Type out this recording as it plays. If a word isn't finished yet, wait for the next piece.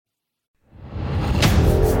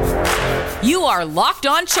You are Locked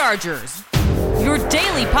On Chargers, your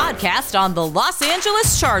daily podcast on the Los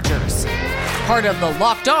Angeles Chargers, part of the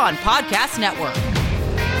Locked On Podcast Network,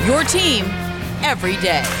 your team every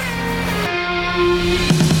day.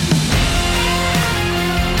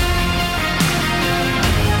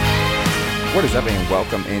 What is up, and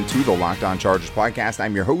welcome into the Locked On Chargers podcast.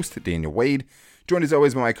 I'm your host, Daniel Wade, joined as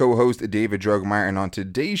always by my co-host, David Drogemeyer, and on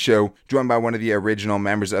today's show, joined by one of the original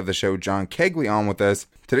members of the show, John Kegley, on with us.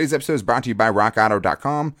 Today's episode is brought to you by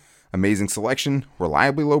RockAuto.com. Amazing selection,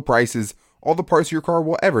 reliably low prices, all the parts your car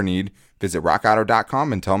will ever need. Visit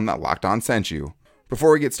RockAuto.com and tell them that Locked On sent you.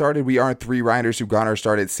 Before we get started, we are three writers who got our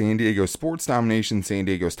start at San Diego Sports Domination, San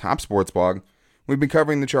Diego's top sports blog. We've been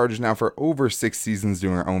covering the Chargers now for over 6 seasons,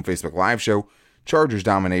 doing our own Facebook Live show, Chargers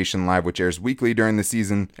Domination Live, which airs weekly during the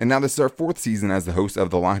season. And now this is our 4th season as the host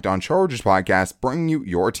of the Locked On Chargers podcast, bringing you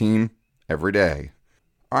your team every day.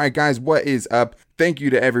 All right, guys, what is up? Thank you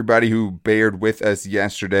to everybody who bared with us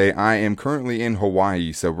yesterday. I am currently in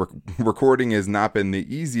Hawaii, so recording has not been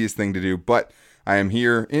the easiest thing to do, but I am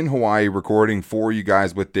here in Hawaii recording for you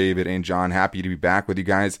guys with David and John. Happy to be back with you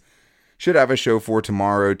guys. Should have a show for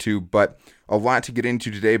tomorrow too, but a lot to get into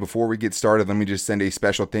today. Before we get started, let me just send a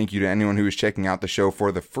special thank you to anyone who is checking out the show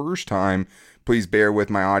for the first time. Please bear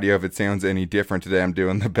with my audio if it sounds any different today. I'm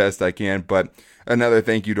doing the best I can, but another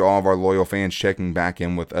thank you to all of our loyal fans checking back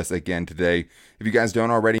in with us again today. If you guys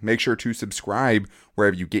don't already, make sure to subscribe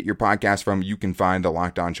wherever you get your podcast from. You can find the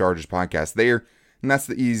Locked On Chargers podcast there, and that's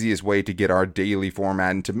the easiest way to get our daily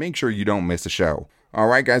format and to make sure you don't miss a show. All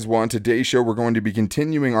right, guys, well, on today's show, we're going to be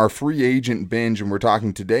continuing our free agent binge, and we're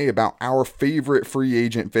talking today about our favorite free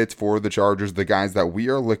agent fits for the Chargers, the guys that we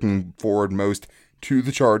are looking forward most to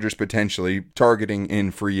the Chargers potentially targeting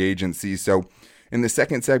in free agency. So in the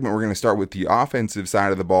second segment, we're going to start with the offensive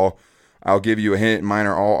side of the ball. I'll give you a hint, mine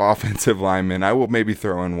are all offensive linemen. I will maybe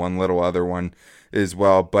throw in one little other one as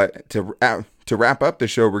well, but to wrap up the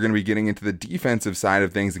show, we're going to be getting into the defensive side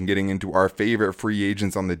of things and getting into our favorite free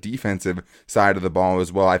agents on the defensive side of the ball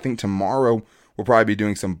as well. I think tomorrow we'll probably be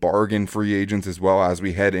doing some bargain free agents as well as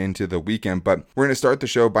we head into the weekend. But we're going to start the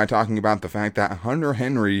show by talking about the fact that Hunter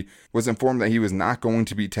Henry was informed that he was not going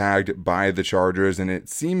to be tagged by the Chargers, and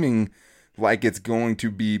it's seeming like it's going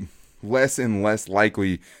to be less and less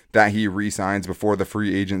likely that he re-signs before the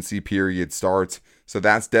free agency period starts. So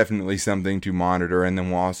that's definitely something to monitor. And then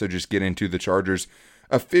we'll also just get into the Chargers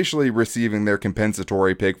officially receiving their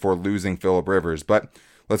compensatory pick for losing Phillip Rivers. But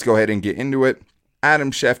let's go ahead and get into it. Adam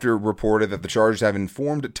Schefter reported that the Chargers have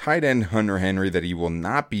informed tight end Hunter Henry that he will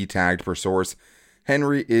not be tagged per source.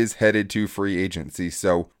 Henry is headed to free agency.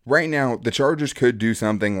 So right now, the Chargers could do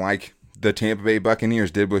something like the Tampa Bay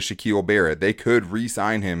Buccaneers did with Shaquille Barrett. They could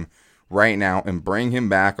re-sign him right now and bring him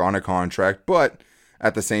back on a contract. But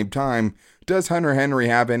at the same time, does Hunter Henry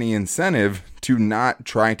have any incentive to not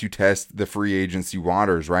try to test the free agency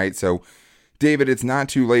waters, right? So, David, it's not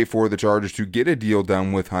too late for the Chargers to get a deal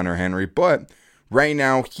done with Hunter Henry, but right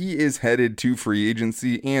now he is headed to free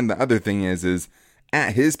agency, and the other thing is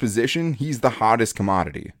at his position, he's the hottest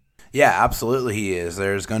commodity. Yeah, absolutely he is.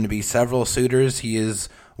 There's going to be several suitors. He is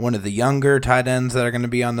one of the younger tight ends that are going to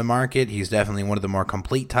be on the market. He's definitely one of the more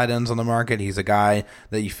complete tight ends on the market. He's a guy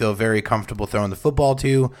that you feel very comfortable throwing the football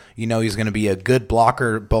to. You know he's going to be a good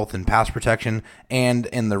blocker both in pass protection and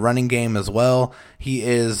in the running game as well. He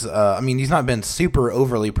is, he's not been super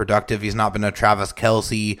overly productive. He's not been a Travis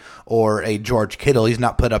Kelce or a George Kittle. He's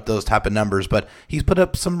not put up those type of numbers, but he's put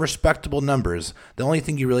up some respectable numbers. The only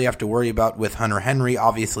thing you really have to worry about with Hunter Henry,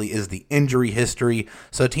 obviously, is the injury history.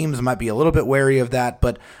 So teams might be a little bit wary of that,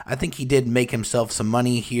 but I think he did make himself some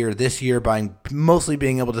money here this year by mostly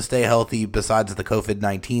being able to stay healthy besides the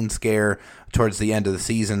COVID-19 scare towards the end of the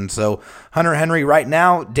season. So Hunter Henry right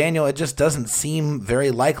now, Daniel, it just doesn't seem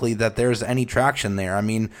very likely that there's any traction there. I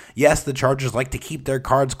mean, yes, the Chargers like to keep their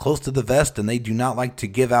cards close to the vest and they do not like to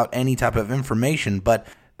give out any type of information, but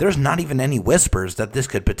there's not even any whispers that this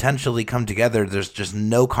could potentially come together. There's just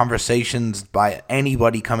no conversations by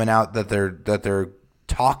anybody coming out that they're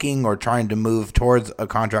talking or trying to move towards a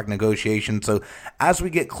contract negotiation. So as we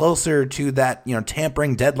get closer to that,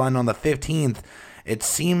 tampering deadline on the 15th, it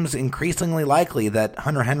seems increasingly likely that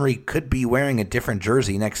Hunter Henry could be wearing a different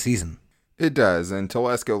jersey next season. It does, and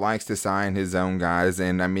Telesco likes to sign his own guys,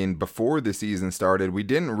 and before the season started, we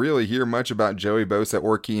didn't really hear much about Joey Bosa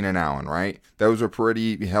or Keenan Allen, right? Those were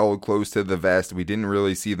pretty held close to the vest. We didn't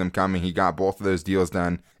really see them coming. He got both of those deals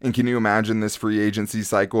done, and can you imagine this free agency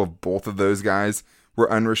cycle of both of those guys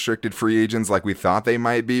were unrestricted free agents like we thought they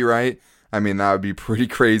might be, right? That would be pretty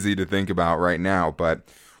crazy to think about right now, but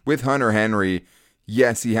with Hunter Henry,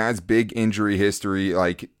 yes, he has big injury history.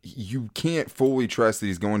 Like, you can't fully trust that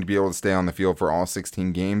he's going to be able to stay on the field for all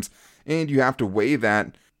 16 games. And you have to weigh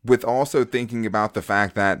that with also thinking about the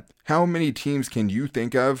fact that how many teams can you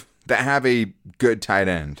think of that have a good tight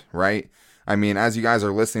end, right? I mean, as you guys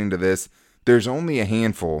are listening to this, there's only a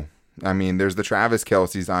handful. I mean, there's the Travis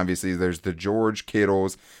Kelce's, obviously. There's the George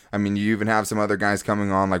Kittles. I mean, you even have some other guys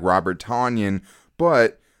coming on like Robert Tonyan.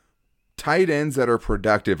 But tight ends that are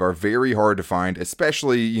productive are very hard to find,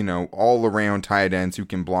 especially, all-around tight ends who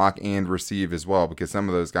can block and receive as well, because some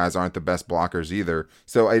of those guys aren't the best blockers either.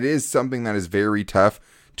 So it is something that is very tough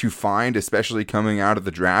to find, especially coming out of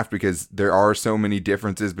the draft, because there are so many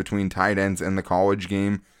differences between tight ends in the college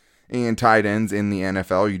game and tight ends in the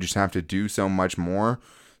NFL. You just have to do so much more.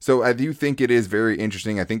 So I do think it is very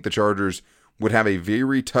interesting. I think the Chargers would have a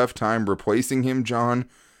very tough time replacing him, John.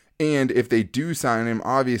 And if they do sign him,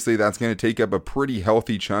 obviously that's going to take up a pretty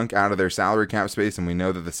healthy chunk out of their salary cap space. And we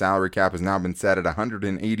know that the salary cap has now been set at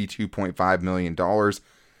 $182.5 million.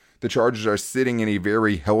 The Chargers are sitting in a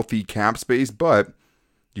very healthy cap space, but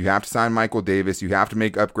you have to sign Michael Davis. You have to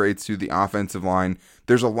make upgrades to the offensive line.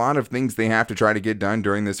 There's a lot of things they have to try to get done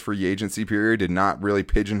during this free agency period and not really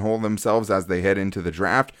pigeonhole themselves as they head into the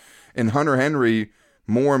draft. And Hunter Henry,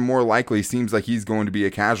 more and more likely, seems like he's going to be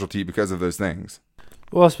a casualty because of those things.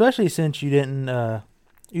 Well, especially since you didn't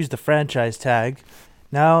use the franchise tag.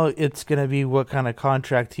 Now it's going to be what kind of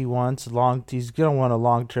contract he wants. He's going to want a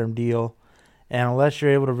long-term deal. And unless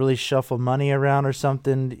you're able to really shuffle money around or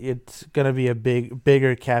something, it's going to be a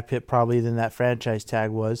bigger cap hit probably than that franchise tag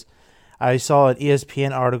was. I saw an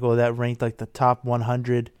ESPN article that ranked like the top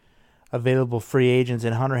 100 available free agents,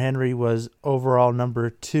 and Hunter Henry was overall number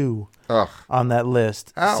 2 on that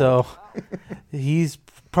list. Ow. So he's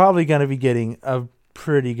probably going to be getting a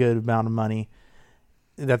pretty good amount of money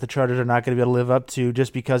that the Chargers are not going to be able to live up to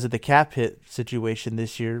just because of the cap hit situation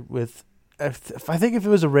this year. I think if it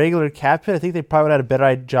was a regular cap hit, I think they probably would have had a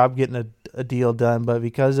better job getting a deal done. But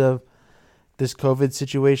because of this COVID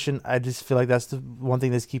situation, I just feel like that's the one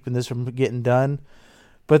thing that's keeping this from getting done.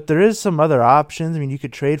 But there is some other options. I mean, you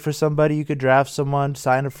could trade for somebody, you could draft someone,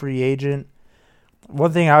 sign a free agent.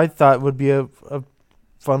 One thing I thought would be a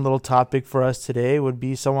fun little topic for us today would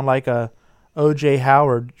be someone like a O.J.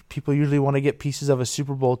 Howard. People usually want to get pieces of a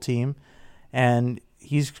Super Bowl team, and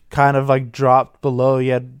he's kind of like dropped below.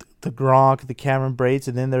 You had the Gronk, the Cameron Brates,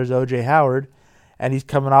 and then there's O.J. Howard, and he's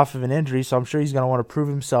coming off of an injury, so I'm sure he's going to want to prove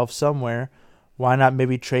himself somewhere. Why not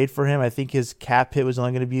maybe trade for him? I think his cap hit was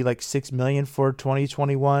only going to be like $6 million for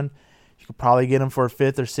 2021. You could probably get him for a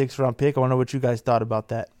 5th or 6th round pick. I wonder what you guys thought about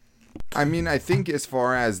that. I mean, I think as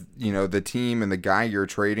far as, the team and the guy you're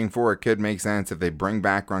trading for, it could make sense if they bring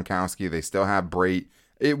back Gronkowski, they still have Brate.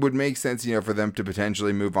 It would make sense, for them to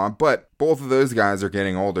potentially move on. But both of those guys are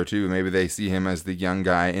getting older, too. Maybe they see him as the young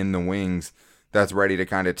guy in the wings that's ready to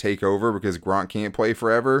kind of take over because Gronk can't play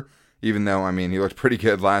forever, even though, he looked pretty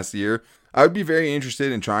good last year. I would be very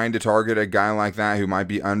interested in trying to target a guy like that who might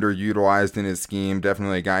be underutilized in his scheme.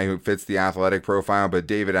 Definitely a guy who fits the athletic profile. But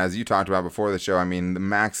David, as you talked about before the show, the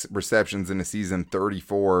max receptions in a season,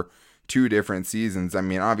 34, 2 different seasons.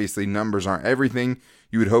 Obviously numbers aren't everything.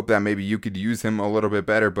 You would hope that maybe you could use him a little bit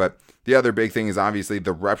better. But the other big thing is obviously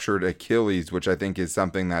the ruptured Achilles, which I think is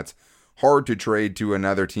something that's hard to trade to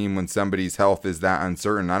another team when somebody's health is that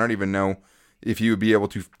uncertain. I don't even know if you would be able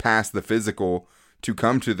to pass the physical to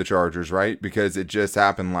come to the Chargers, right? Because it just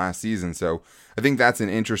happened last season. So I think that's an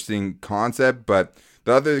interesting concept. But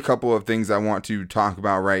the other couple of things I want to talk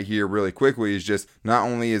about right here really quickly is just not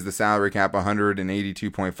only is the salary cap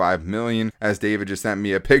 $182.5 million, as David just sent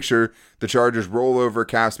me a picture, the Chargers rollover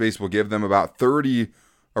cap space will give them about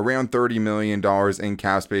around $30 million in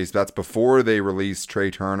cap space. That's before they release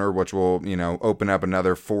Trey Turner, which will, open up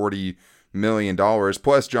another $40 million.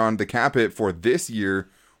 Plus, John, the cap hit for this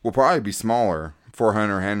year will probably be smaller for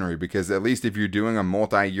Hunter Henry, because at least if you're doing a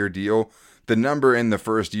multi-year deal, the number in the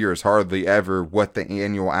first year is hardly ever what the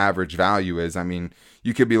annual average value is.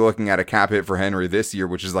 You could be looking at a cap hit for Henry this year,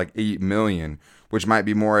 which is like $8 million, which might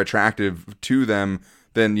be more attractive to them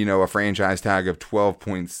than, a franchise tag of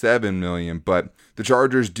 $12.7 million. But the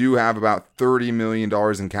Chargers do have about $30 million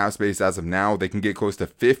in cap space as of now. They can get close to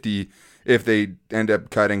 50 if they end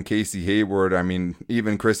up cutting Casey Hayward.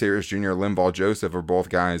 Even Chris Harris Jr., Linval Joseph are both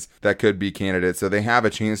guys that could be candidates. So they have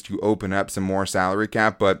a chance to open up some more salary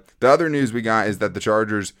cap. But the other news we got is that the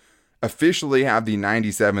Chargers officially have the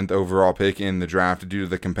 97th overall pick in the draft due to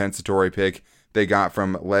the compensatory pick they got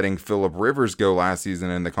from letting Phillip Rivers go last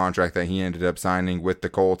season in the contract that he ended up signing with the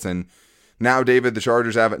Colts. And now, David, the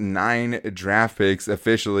Chargers have 9 draft picks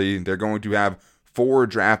officially. They're going to have 4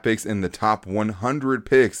 draft picks in the top 100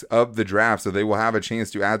 picks of the draft, so they will have a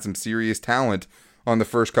chance to add some serious talent on the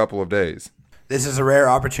first couple of days. This is a rare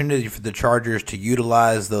opportunity for the Chargers to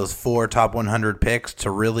utilize those 4 top 100 picks to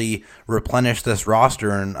really replenish this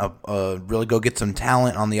roster and really go get some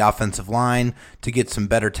talent on the offensive line, to get some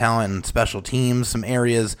better talent in special teams, some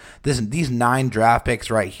areas. These 9 draft picks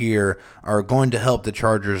right here are going to help the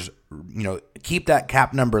Chargers, keep that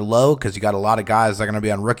cap number low, because you got a lot of guys that are going to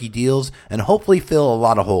be on rookie deals and hopefully fill a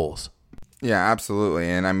lot of holes. Yeah, absolutely.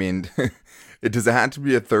 And I mean, does it have to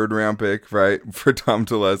be a 3rd round pick, right, for Tom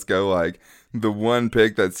Telesco? Like, the one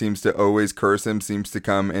pick that seems to always curse him seems to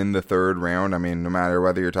come in the 3rd round. I mean, no matter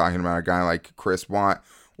whether you're talking about a guy like Chris Watt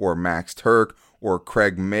or Max Turk or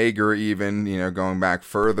Craig Mager even, going back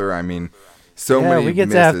further. I mean, many we get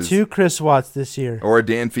misses. to have 2 Chris Watts this year. Or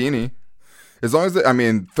Dan Feeney. As long as,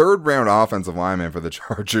 3rd round offensive linemen for the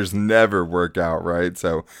Chargers never work out, right?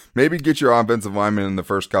 So maybe get your offensive lineman in the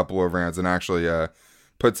first couple of rounds and actually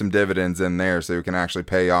put some dividends in there so it can actually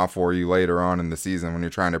pay off for you later on in the season when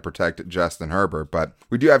you're trying to protect Justin Herbert. But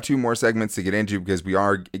we do have 2 more segments to get into because we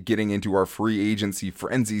are getting into our free agency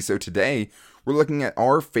frenzy. So today we're looking at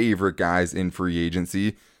our favorite guys in free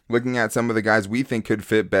agency, looking at some of the guys we think could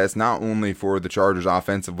fit best, not only for the Chargers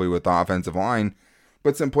offensively with the offensive line,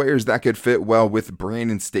 but some players that could fit well with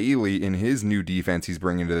Brandon Staley in his new defense he's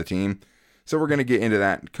bringing to the team. So we're going to get into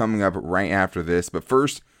that coming up right after this. But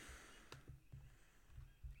first,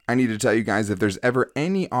 I need to tell you guys, if there's ever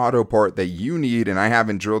any auto part that you need, and I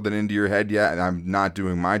haven't drilled it into your head yet, and I'm not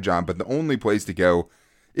doing my job, but the only place to go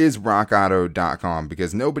is rockauto.com,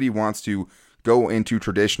 because nobody wants to go into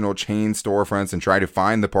traditional chain storefronts and try to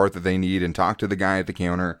find the part that they need and talk to the guy at the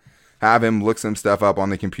counter, have him look some stuff up on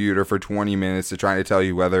the computer for 20 minutes to try to tell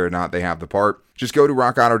you whether or not they have the part. Just go to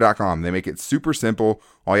rockauto.com. They make it super simple.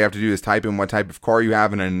 All you have to do is type in what type of car you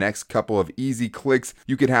have, and in the next couple of easy clicks,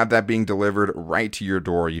 you could have that being delivered right to your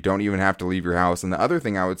door. You don't even have to leave your house. And the other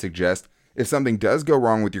thing I would suggest, if something does go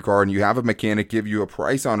wrong with your car and you have a mechanic give you a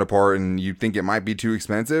price on a part and you think it might be too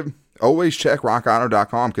expensive, always check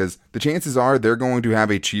rockauto.com, because the chances are they're going to have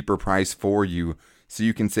a cheaper price for you, so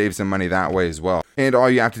you can save some money that way as well. And all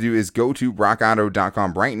you have to do is go to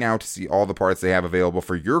rockauto.com right now to see all the parts they have available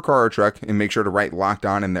for your car or truck, and make sure to write Locked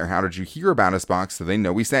On in their How Did You Hear About Us box so they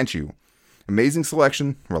know we sent you. Amazing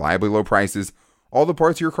selection, reliably low prices, all the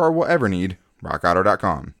parts your car will ever need,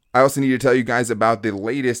 rockauto.com. I also need to tell you guys about the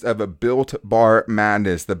latest of a Built Bar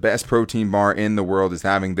Madness. The best protein bar in the world is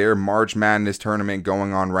having their March Madness tournament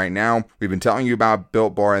going on right now. We've been telling you about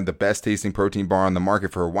Built Bar and the best tasting protein bar on the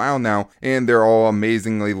market for a while now, and they're all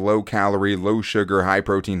amazingly low calorie, low sugar, high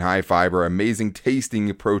protein, high fiber, amazing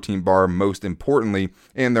tasting protein bar most importantly,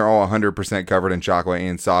 and they're all 100% covered in chocolate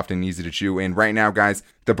and soft and easy to chew. And right now, guys,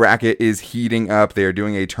 the bracket is heating up. They're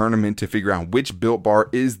doing a tournament to figure out which Built Bar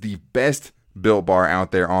is the best Built Bar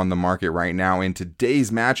out there on the market right now. In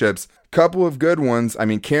today's matchups, couple of good ones.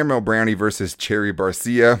 Caramel Brownie versus Cherry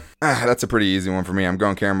Barcia. That's a pretty easy one for me. I'm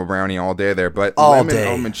going Caramel Brownie all day there. But Lemon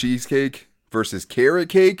Almond Cheesecake versus Carrot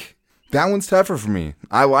Cake, that one's tougher for me.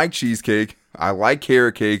 I like cheesecake. I like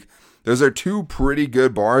carrot cake. Those are 2 pretty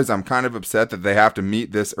good bars. I'm kind of upset that they have to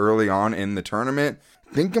meet this early on in the tournament.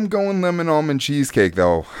 I think I'm going Lemon Almond Cheesecake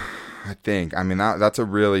though. That's a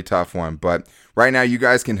really tough one, but right now you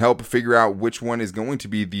guys can help figure out which one is going to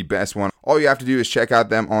be the best one. All you have to do is check out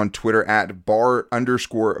them on Twitter at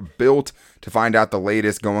bar_built to find out the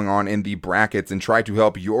latest going on in the brackets and try to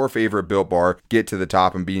help your favorite Built Bar get to the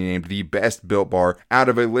top and be named the best Built Bar out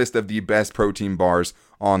of a list of the best protein bars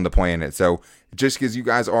on the planet. So just because you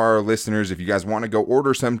guys are our listeners, if you guys want to go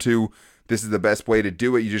order some too, this is the best way to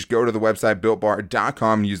do it. You just go to the website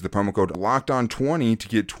BuiltBar.com and use the promo code LOCKEDON20 to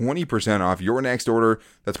get 20% off your next order.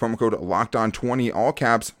 That's promo code LOCKEDON20, all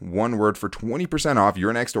caps, one word, for 20% off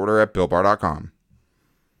your next order at BuiltBar.com.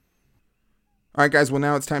 All right, guys, well,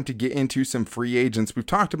 now it's time to get into some free agents. We've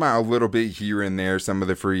talked about a little bit here and there some of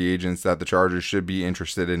the free agents that the Chargers should be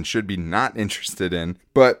interested in, should be not interested in.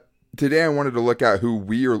 But today I wanted to look at who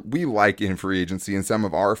we like in free agency and some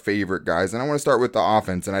of our favorite guys. And I want to start with the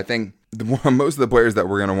offense. And I think most of the players that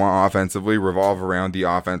we're going to want offensively revolve around the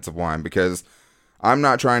offensive line, because I'm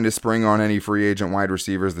not trying to spring on any free agent wide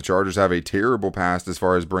receivers. The Chargers have a terrible past as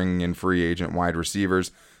far as bringing in free agent wide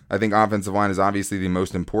receivers. I think offensive line is obviously the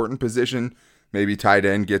most important position. Maybe tight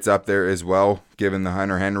end gets up there as well, given the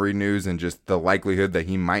Hunter Henry news and just the likelihood that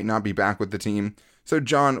he might not be back with the team. So,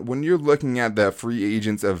 John, when you're looking at the free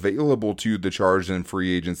agents available to the Chargers in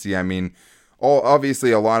free agency,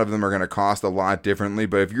 obviously a lot of them are going to cost a lot differently,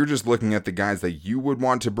 but if you're just looking at the guys that you would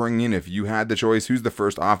want to bring in if you had the choice, who's the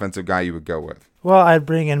first offensive guy you would go with? Well, I'd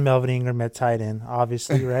bring in Melvin Ingram at tight end,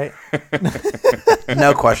 obviously, right?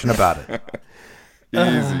 No question about it.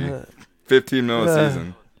 Easy. 15 mil a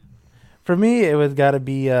season. For me, it would got to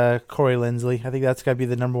be Corey Linsley. I think that's got to be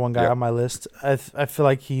the number one guy on my list. I feel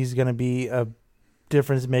like he's going to be a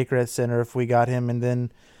difference maker at center if we got him, and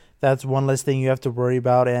then that's one less thing you have to worry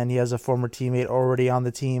about, and he has a former teammate already on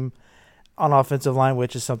the team on offensive line,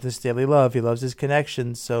 which is something Staley loves. He loves his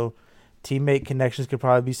connections, so teammate connections could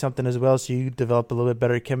probably be something as well, so you develop a little bit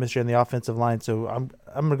better chemistry on the offensive line. So I'm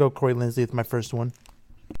going to go Corey Linsley with my first one.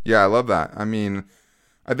 Yeah, I love that. I mean,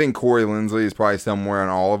 I think Corey Linsley is probably somewhere on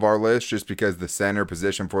all of our lists just because the center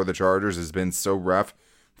position for the Chargers has been so rough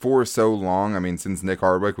for so long. I mean, since Nick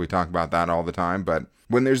Hardwick, we talk about that all the time, but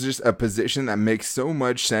when there's just a position that makes so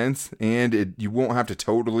much sense and you won't have to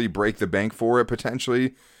totally break the bank for it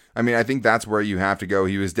potentially, I mean, I think that's where you have to go.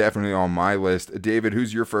 He was definitely on my list. David,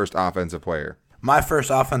 who's your first offensive player? My first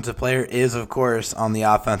offensive player is, of course, on the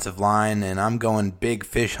offensive line, and I'm going big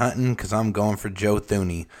fish hunting because I'm going for Joe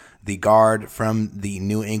Thuney, the guard from the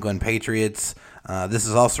New England Patriots. This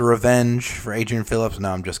is also revenge for Adrian Phillips.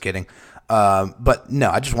 No, I'm just kidding. But no,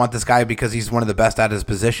 I just want this guy because he's one of the best at his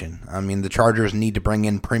position. I mean, the Chargers need to bring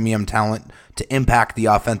in premium talent to impact the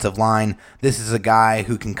offensive line. This is a guy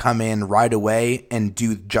who can come in right away and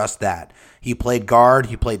do just that. He played guard,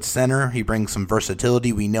 he played center, he brings some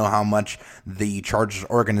versatility. We know how much the Chargers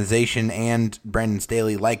organization and Brandon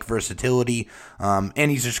Staley like versatility,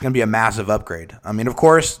 and he's just going to be a massive upgrade. I mean, of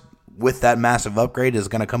course, with that massive upgrade is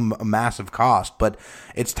going to come a massive cost, but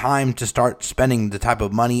it's time to start spending the type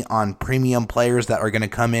of money on premium players that are going to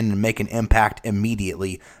come in and make an impact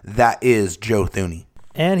immediately. That is Joe Thuney.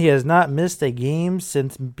 And he has not missed a game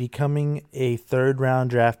since becoming a third-round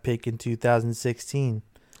draft pick in 2016.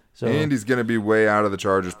 So, and he's going to be way out of the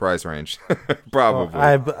Chargers price range. Probably.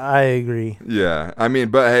 Well, I agree. Yeah. I mean,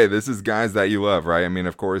 but hey, this is guys that you love, right? I mean,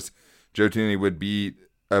 of course, Joe Thuney would be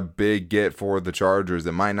a big get for the Chargers.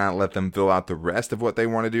 It might not let them fill out the rest of what they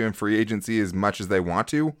want to do in free agency as much as they want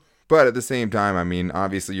to. But at the same time, I mean,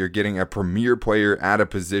 obviously you're getting a premier player at a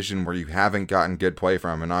position where you haven't gotten good play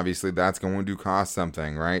from. And obviously that's going to cost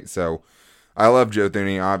something, right? So I love Joe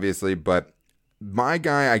Thuney, obviously. But my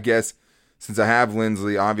guy, I guess, since I have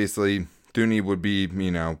Linsley, obviously Thuney would be,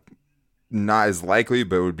 not as likely,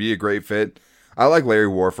 but it would be a great fit. I like Larry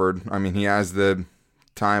Warford. I mean, he has the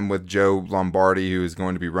time with Joe Lombardi, who is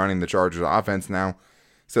going to be running the Chargers offense now.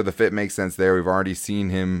 So the fit makes sense there. We've already seen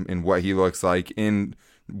him in what he looks like in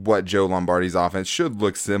what Joe Lombardi's offense should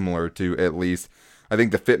look similar to, at least. I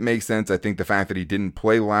think the fit makes sense. I think the fact that he didn't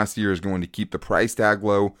play last year is going to keep the price tag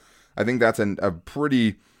low. I think that's a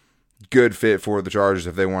pretty good fit for the Chargers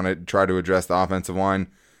if they want to try to address the offensive line.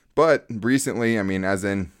 But recently, I mean, as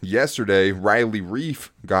in yesterday, Riley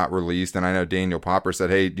Reef got released, and I know Daniel Popper said,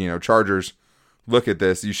 hey, Chargers, look at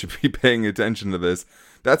this. You should be paying attention to this.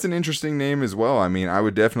 That's an interesting name as well. I mean, I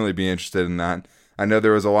would definitely be interested in that. I know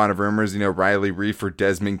there was a lot of rumors, Riley Reef for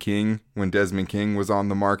Desmond King when Desmond King was on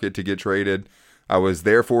the market to get traded. I was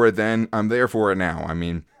there for it then. I'm there for it now. I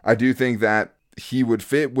mean, I do think that he would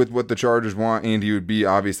fit with what the Chargers want, and he would be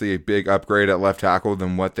obviously a big upgrade at left tackle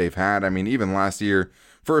than what they've had. I mean, even last year,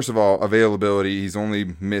 first of all, availability, he's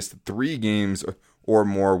only missed 3 games or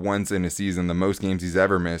more once in a season. The most games he's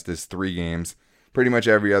ever missed is 3 games. Pretty much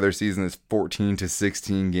every other season is 14 to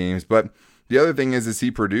 16 games. But the other thing is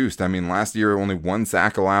he produced. I mean, last year, only 1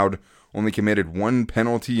 sack allowed, only committed 1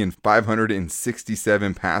 penalty and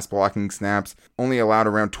 567 pass blocking snaps, only allowed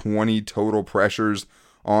around 20 total pressures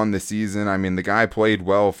on the season. I mean, the guy played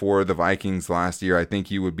well for the Vikings last year. I think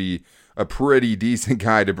he would be a pretty decent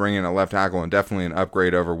guy to bring in a left tackle and definitely an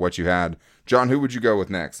upgrade over what you had. John, who would you go with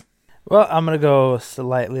next? Well, I'm going to go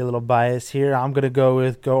slightly a little biased here. I'm going to go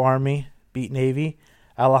with Go Army, Beat Navy,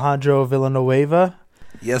 Alejandro Villanueva.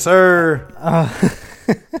 Yes, sir.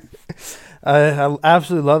 I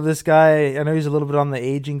absolutely love this guy. I know he's a little bit on the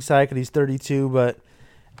aging side because he's 32, but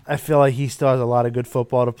I feel like he still has a lot of good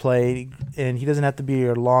football to play, and he doesn't have to be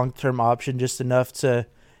your long-term option, just enough to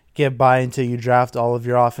get by until you draft all of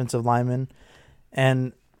your offensive linemen.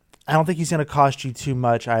 And I don't think he's going to cost you too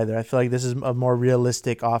much either. I feel like this is a more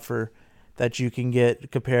realistic offer that you can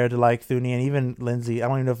get compared to like Thuney and even Linsley. I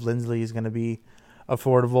don't even know if Linsley is going to be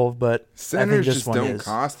affordable, but centers just don't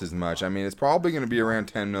cost as much. I mean, it's probably going to be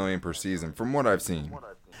around $10 million per season from what I've seen.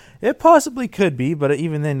 It possibly could be, but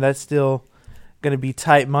even then, that's still going to be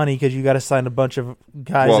tight money because you got to sign a bunch of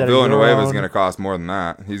guys. Well, Villanueva is going to cost more than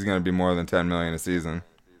that. He's going to be more than $10 million a season.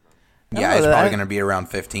 Yeah, it's probably going to be around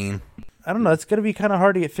 15. I don't know. It's going to be kind of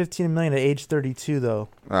hard to get $15 million at age 32, though.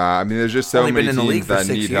 I mean, there's just so Only many been in the league teams for that 6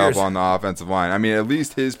 need years. help on the offensive line. I mean, at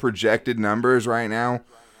least his projected numbers right now,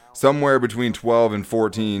 somewhere between 12 and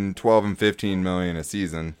 15 million a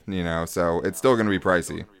season, so it's still going to be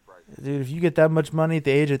pricey. Dude, if you get that much money at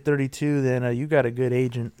the age of 32, then you got a good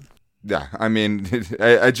agent. Yeah, I mean,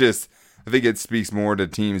 I think it speaks more to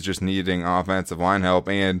teams just needing offensive line help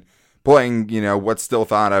and playing, what's still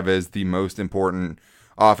thought of as the most important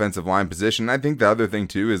offensive line position. I think the other thing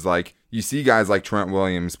too is like you see guys like Trent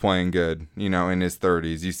Williams playing good, in his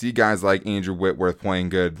 30s. You see guys like Andrew Whitworth playing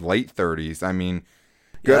good late 30s. I mean,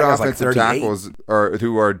 good offensive like tackles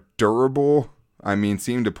who are durable. I mean,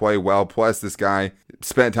 seem to play well. Plus, this guy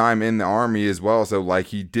spent time in the Army as well, so like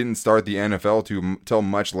he didn't start the NFL till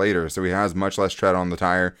much later, so he has much less tread on the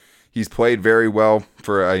tire. He's played very well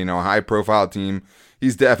for a high-profile team.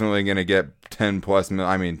 He's definitely going to get 10 plus mil.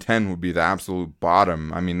 I mean, 10 would be the absolute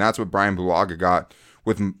bottom. I mean, that's what Brian Bulaga got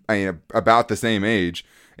with about the same age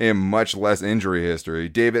and much less injury history.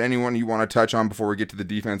 David, anyone you want to touch on before we get to the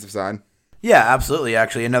defensive side? Yeah, absolutely.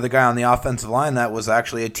 Actually, another guy on the offensive line that was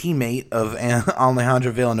actually a teammate of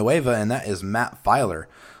Alejandro Villanueva, and that is Matt Filer.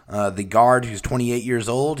 The guard who's 28 years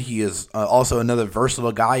old. He is also another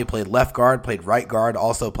versatile guy. He played left guard, played right guard,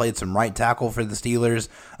 also played some right tackle for the Steelers.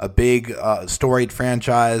 A big, storied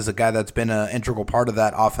franchise, a guy that's been an integral part of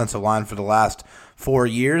that offensive line for the last 4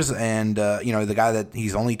 years. And, the guy that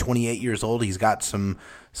he's only 28 years old, he's got some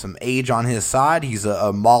age on his side. He's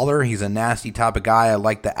a mauler. He's a nasty type of guy. I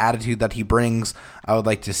like the attitude that he brings. I would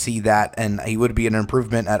like to see that, and he would be an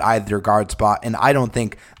improvement at either guard spot. And I don't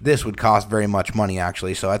think this would cost very much money,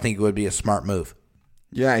 actually, so I think it would be a smart move.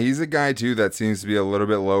 Yeah, he's a guy, too, that seems to be a little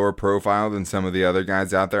bit lower profile than some of the other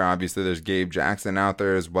guys out there. Obviously, there's Gabe Jackson out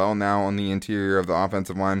there as well now on the interior of the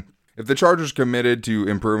offensive line. If the Chargers committed to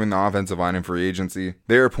improving the offensive line in free agency,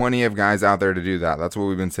 there are plenty of guys out there to do that. That's what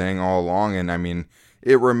we've been saying all along, and I mean,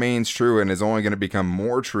 it remains true and is only going to become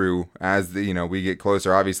more true as we get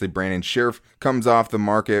closer. Obviously, Brandon Scherff comes off the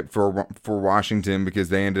market for Washington because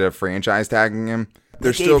they ended up franchise tagging him.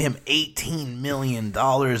 They gave him $18 million,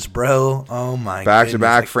 bro. Oh, my God.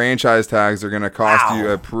 Back-to-back franchise tags are going to cost you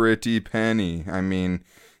a pretty penny. I mean,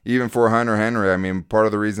 even for Hunter Henry, I mean, part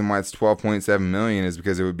of the reason why it's $12.7 million is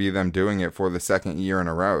because it would be them doing it for the second year in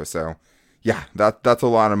a row. So, yeah, that's a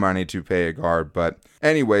lot of money to pay a guard. But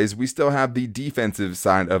anyways, we still have the defensive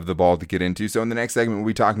side of the ball to get into. So in the next segment, we'll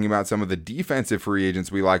be talking about some of the defensive free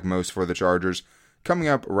agents we like most for the Chargers coming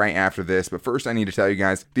up right after this. But first, I need to tell you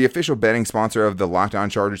guys, the official betting sponsor of the Locked On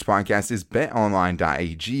Chargers podcast is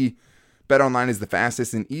BetOnline.ag. BetOnline is the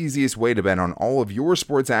fastest and easiest way to bet on all of your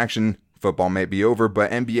sports action. Football may be over, but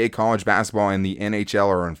NBA, college basketball, and the NHL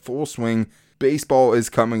are in full swing. Baseball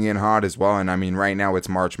is coming in hot as well, and I mean, right now it's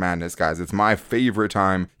March Madness, guys. It's my favorite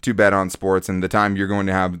time to bet on sports, and the time you're going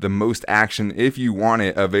to have the most action, if you want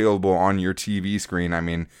it, available on your TV screen. I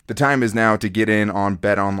mean, the time is now to get in on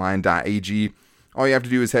betonline.ag. All you have to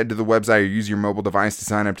do is head to the website or use your mobile device to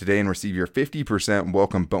sign up today and receive your 50%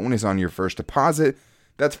 welcome bonus on your first deposit.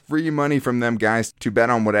 That's free money from them, guys, to bet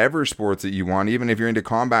on whatever sports that you want. Even if you're into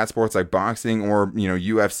combat sports like boxing or,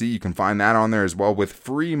 UFC, you can find that on there as well with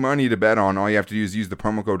free money to bet on. All you have to do is use the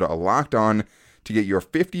promo code LOCKEDON to get your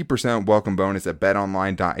 50% welcome bonus at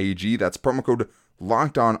betonline.ag. That's promo code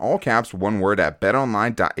LOCKEDON, all caps, one word, at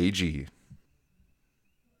betonline.ag.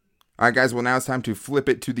 All right, guys, well, now it's time to flip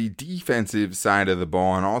it to the defensive side of the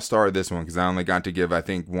ball, and I'll start this one because I only got to give, I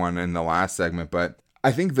think, one in the last segment, but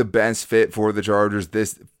I think the best fit for the Chargers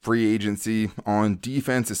this free agency on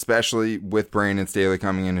defense, especially with Brandon Staley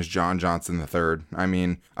coming in, is John Johnson III. I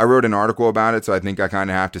mean, I wrote an article about it, so I think I kind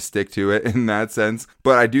of have to stick to it in that sense.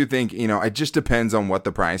 But I do think, it just depends on what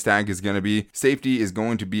the price tag is going to be. Safety is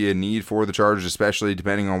going to be a need for the Chargers, especially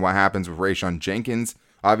depending on what happens with Rayshon Jenkins.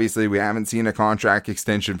 Obviously, we haven't seen a contract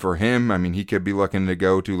extension for him. I mean, he could be looking to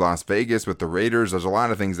go to Las Vegas with the Raiders. There's a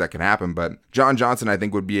lot of things that can happen, but John Johnson, I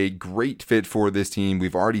think, would be a great fit for this team.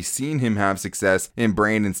 We've already seen him have success in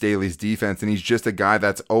Brandon Staley's defense, and he's just a guy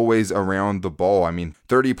that's always around the ball. I mean,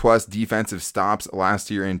 30-plus defensive stops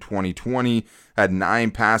last year in 2020, had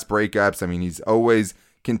 9 pass breakups. I mean, he's always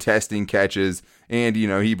contesting catches, and,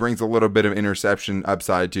 he brings a little bit of interception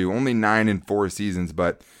upside too. Only 9 in 4 seasons,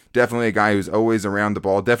 but definitely a guy who's always around the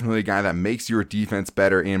ball. Definitely a guy that makes your defense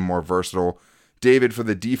better and more versatile. David, for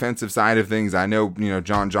the defensive side of things, I know,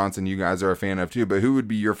 John Johnson you guys are a fan of too, but who would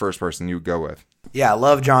be your first person you would go with? Yeah, I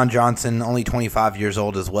love John Johnson, only 25 years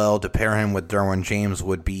old as well. To pair him with Derwin James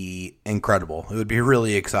would be incredible. It would be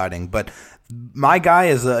really exciting. But My guy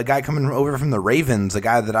is a guy coming over from the Ravens, a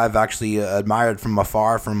guy that I've actually admired from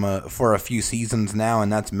afar for a few seasons now,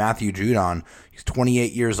 and that's Matthew Judon. He's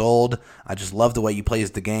 28 years old. I just love the way he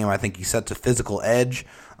plays the game. I think he sets a physical edge.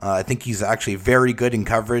 I think he's actually very good in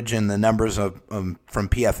coverage, and the numbers from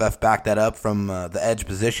PFF back that up from the edge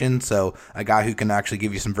position. So a guy who can actually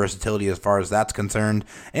give you some versatility as far as that's concerned,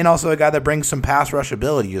 and also a guy that brings some pass rush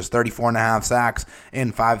ability. He has 34.5 sacks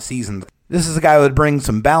in 5 seasons. This is a guy who would bring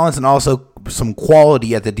some balance and also some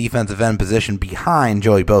quality at the defensive end position behind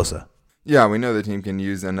Joey Bosa. Yeah, we know the team can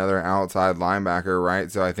use another outside linebacker, right?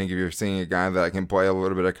 So I think if you're seeing a guy that can play a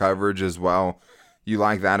little bit of coverage as well, you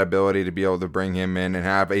like that ability to be able to bring him in and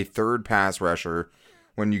have a third pass rusher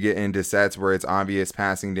when you get into sets where it's obvious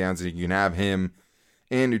passing downs. You can have him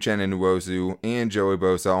and Uchenna Nwosu and Joey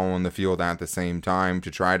Bosa all on the field at the same time to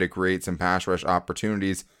try to create some pass rush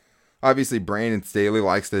opportunities. Obviously, Brandon Staley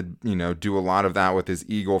likes to, do a lot of that with his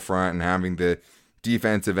eagle front and having the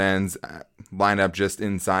defensive ends line up just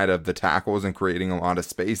inside of the tackles and creating a lot of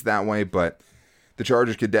space that way. But the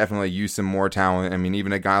Chargers could definitely use some more talent. I mean,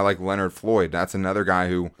 even a guy like Leonard Floyd, that's another guy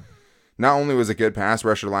who not only was a good pass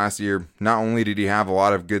rusher last year, not only did he have a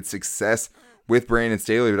lot of good success with Brandon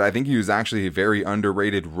Staley, but I think he was actually a very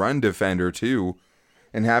underrated run defender too.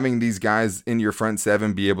 And having these guys in your front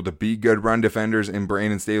seven be able to be good run defenders in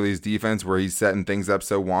Brandon Staley's defense where he's setting things up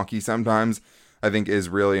so wonky sometimes, I think is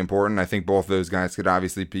really important. I think both those guys could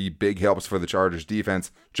obviously be big helps for the Chargers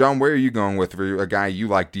defense. John, where are you going with for a guy you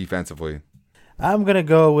like defensively? I'm going to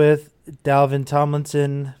go with Dalvin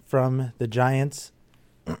Tomlinson from the Giants.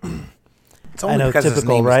 It's only because his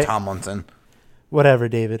name is Tomlinson. Whatever,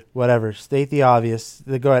 David. Whatever. State the obvious.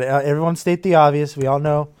 Go ahead. Everyone state the obvious. We all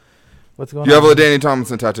know what's going on. You have a Danny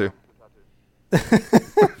Tomlinson tattoo.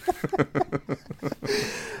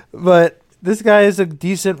 But this guy is a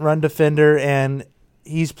decent run defender, and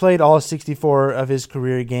he's played all 64 of his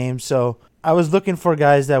career games. So I was looking for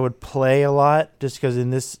guys that would play a lot just because in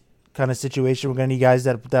this kind of situation, we're going to need guys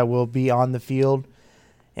that will be on the field.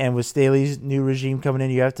 And with Staley's new regime coming in,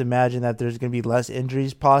 you have to imagine that there's going to be less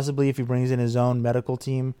injuries possibly if he brings in his own medical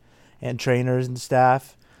team and trainers and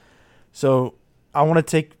staff. So I want to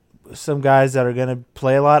take some guys that are going to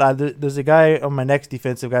play a lot. There's a guy on my next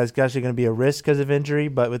defensive guy that's actually going to be a risk because of injury,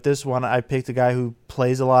 but with this one, I picked a guy who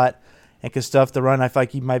plays a lot and can stuff the run. I feel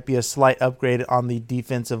like he might be a slight upgrade on the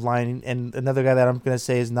defensive line. And another guy that I'm going to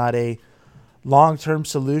say is not a long-term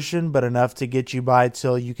solution, but enough to get you by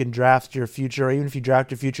till you can draft your future, or even if you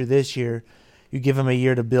draft your future this year, you give him a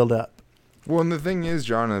year to build up. Well, and the thing is,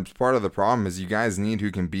 John, and part of the problem is you guys need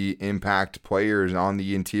who can be impact players on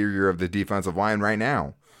the interior of the defensive line right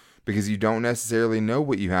now, because you don't necessarily know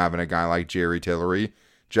what you have in a guy like Jerry Tillery.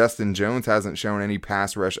 Justin Jones hasn't shown any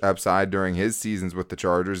pass rush upside during his seasons with the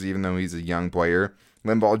Chargers, even though he's a young player.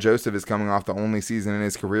 Linval Joseph is coming off the only season in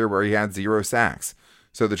his career where he had 0 sacks.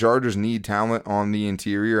 So the Chargers need talent on the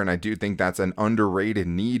interior, and I do think that's an underrated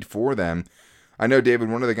need for them. I know, David,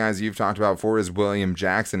 one of the guys you've talked about before is William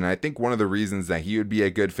Jackson, and I think one of the reasons that he would be a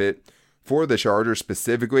good fit for the Chargers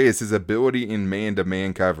specifically is his ability in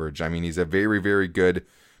man-to-man coverage. I mean, he's a very, very good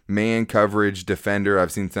man coverage defender.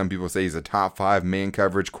 I've seen some people say he's a top 5 man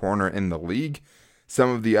coverage corner in the league. Some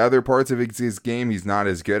of the other parts of his game he's not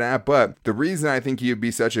as good at, but the reason I think he would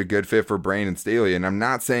be such a good fit for Brandon Staley, and I'm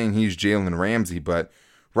not saying he's Jalen Ramsey, but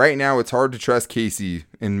right now it's hard to trust Casey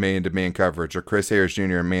in man-to-man coverage or Chris Harris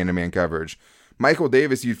Jr. in man-to-man coverage. Michael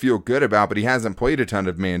Davis you'd feel good about, but he hasn't played a ton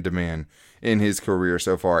of man-to-man in his career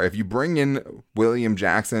so far. If you bring in William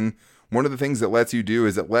Jackson, one of the things that lets you do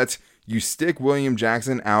is it lets you stick William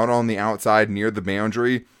Jackson out on the outside near the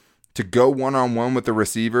boundary to go one-on-one with the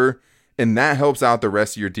receiver, and that helps out the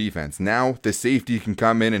rest of your defense. Now the safety can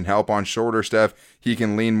come in and help on shorter stuff. He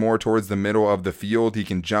can lean more towards the middle of the field. He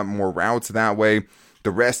can jump more routes that way.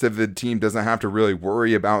 The rest of the team doesn't have to really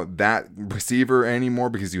worry about that receiver anymore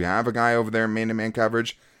because you have a guy over there in man-to-man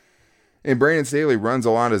coverage. And Brandon Staley runs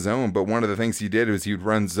a lot of zone, but one of the things he did was he'd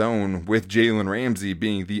run zone with Jalen Ramsey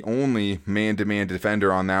being the only man-to-man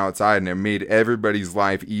defender on the outside, and it made everybody's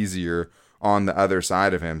life easier on the other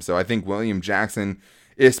side of him. So I think William Jackson,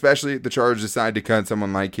 especially if the Chargers decide to cut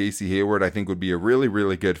someone like Casey Hayward, I think would be a really,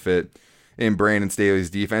 really good fit in Brandon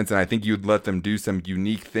Staley's defense, and I think you'd let them do some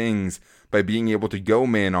unique things by being able to go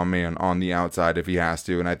man-on-man on the outside if he has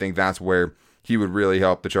to, and I think that's where he would really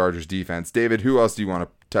help the Chargers defense. David, who else do you want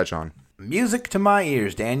to touch on? Music to my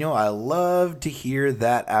ears, Daniel. I love to hear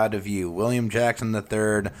that out of you. William Jackson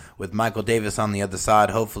III with Michael Davis on the other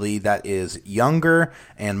side. Hopefully that is younger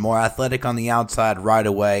and more athletic on the outside right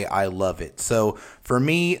away. I love it. So for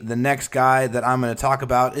me, the next guy that I'm going to talk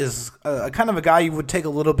about is kind of a guy you would take a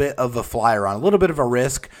little bit of a flyer on, a little bit of a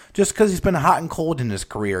risk, just because he's been hot and cold in his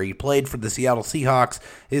career. He played for the Seattle Seahawks.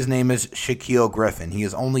 His name is Shaquill Griffin. He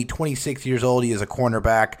is only 26 years old. He is a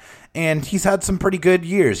cornerback. And he's had some pretty good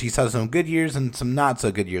years. He's had some good years and some not so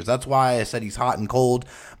good years. That's why I said he's hot and cold.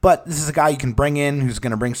 But this is a guy you can bring in who's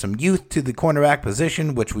going to bring some youth to the cornerback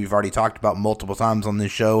position, which we've already talked about multiple times on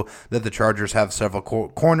this show, that the Chargers have several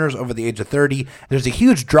corners over the age of 30. There's a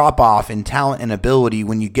huge drop-off in talent and ability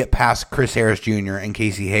when you get past Chris Harris Jr. and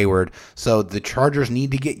Casey Hayward. So the Chargers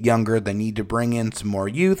need to get younger. They need to bring in some more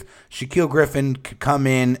youth. Shaquill Griffin could come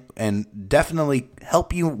in and definitely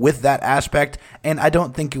help you with that aspect, and I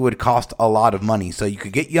don't think it would cost a lot of money. So you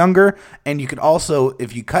could get younger, and you could also,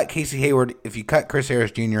 if you cut Casey Hayward, if you cut Chris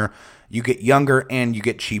Harris Jr., you get younger and you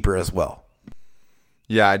get cheaper as well.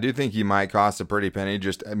 Yeah, I do think he might cost a pretty penny,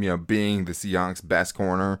 just being the Seahawks' best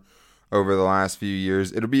corner over the last few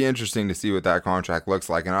years. It'll be interesting to see what that contract looks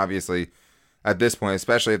like, and obviously at this point,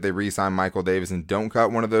 especially if they re-sign Michael Davis and don't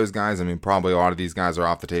cut one of those guys, I mean, probably a lot of these guys are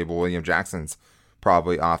off the table. William Jackson's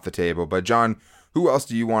probably off the table. But John, who else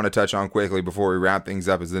do you want to touch on quickly before we wrap things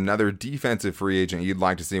up as another defensive free agent you'd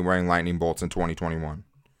like to see wearing lightning bolts in 2021?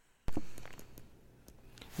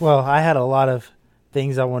 Well, I had a lot of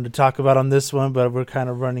things I wanted to talk about on this one, but we're kind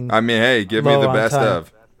of running. I mean, hey, give me the best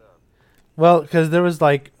of. Well, because there was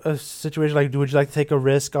like a situation like, would you like to take a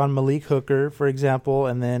risk on Malik Hooker, for example,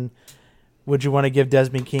 and then would you want to give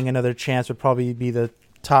Desmond King another chance? Would probably be the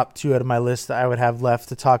top two out of my list that I would have left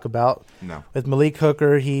to talk about. No. With Malik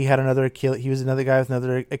Hooker, he had he was another guy with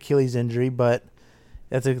another Achilles injury, but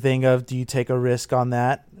that's a thing of, do you take a risk on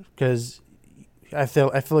that? Because I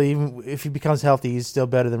feel even if he becomes healthy, he's still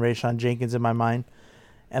better than Rayshawn Jenkins in my mind.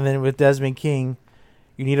 And then with Desmond King,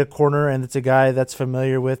 you need a corner, and it's a guy that's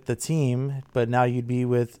familiar with the team, but now you'd be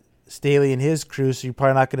with Staley and his crew, so you're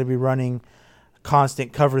probably not going to be running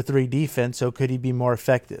constant cover 3 defense, so could he be more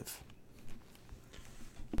effective?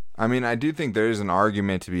 I mean, I do think there's an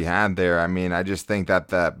argument to be had there. I mean, I just think that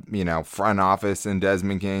the, front office and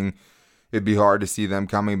Desmond King, it'd be hard to see them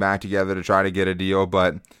coming back together to try to get a deal.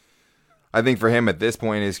 But I think for him at this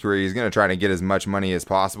point in his career, he's going to try to get as much money as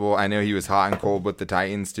possible. I know he was hot and cold with the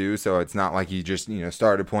Titans too, so it's not like he just,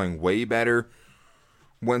 started playing way better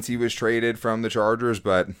once he was traded from the Chargers.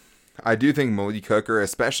 But I do think Malik Hooker,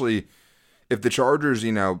 especially if the Chargers,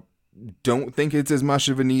 don't think it's as much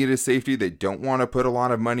of a need as safety, they don't want to put a lot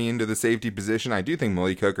of money into the safety position, I do think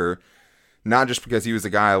Malik Hooker, not just because he was a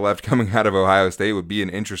guy I left coming out of Ohio State, would be an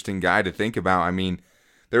interesting guy to think about. I mean,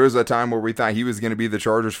 there was a time where we thought he was going to be the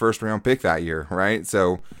Chargers' first-round pick that year, right?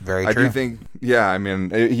 So very I true. do think,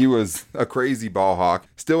 he was a crazy ball hawk.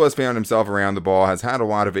 Still has found himself around the ball, has had a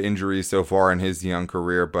lot of injuries so far in his young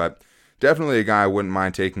career, but definitely a guy I wouldn't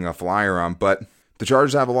mind taking a flyer on. But the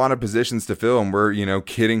Chargers have a lot of positions to fill, and we're,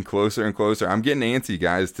 getting closer and closer. I'm getting antsy,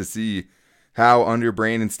 guys, to see how under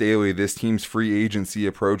Brandon Staley this team's free agency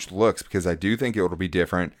approach looks, because I do think it will be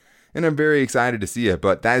different, and I'm very excited to see it.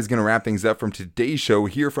 But that is going to wrap things up from today's show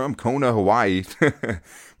here from Kona, Hawaii.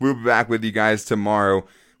 We'll be back with you guys tomorrow.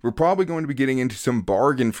 We're probably going to be getting into some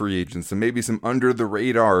bargain free agents and maybe some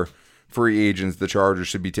under-the-radar free agents the Chargers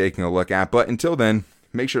should be taking a look at. But until then,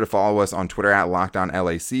 make sure to follow us on Twitter at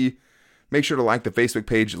LockedOnLAC. Make sure to like the Facebook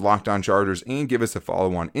page Locked On Chargers and give us a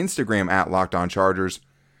follow on Instagram at Locked On Chargers.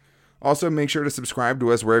 Also, make sure to subscribe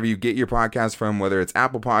to us wherever you get your podcasts from, whether it's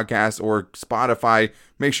Apple Podcasts or Spotify.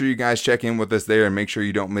 Make sure you guys check in with us there and make sure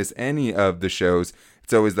you don't miss any of the shows.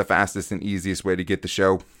 It's always the fastest and easiest way to get the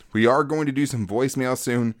show. We are going to do some voicemail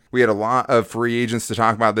soon. We had a lot of free agents to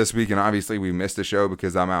talk about this week, and obviously we missed the show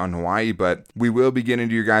because I'm out in Hawaii, but we will be getting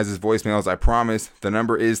to your guys' voicemails, I promise. The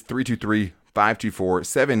number is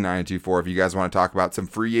 323-524-7924. If you guys want to talk about some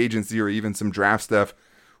free agency or even some draft stuff,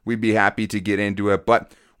 we'd be happy to get into it.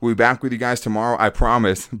 But we'll be back with you guys tomorrow, I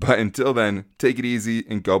promise. But until then, take it easy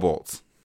and go Bolts.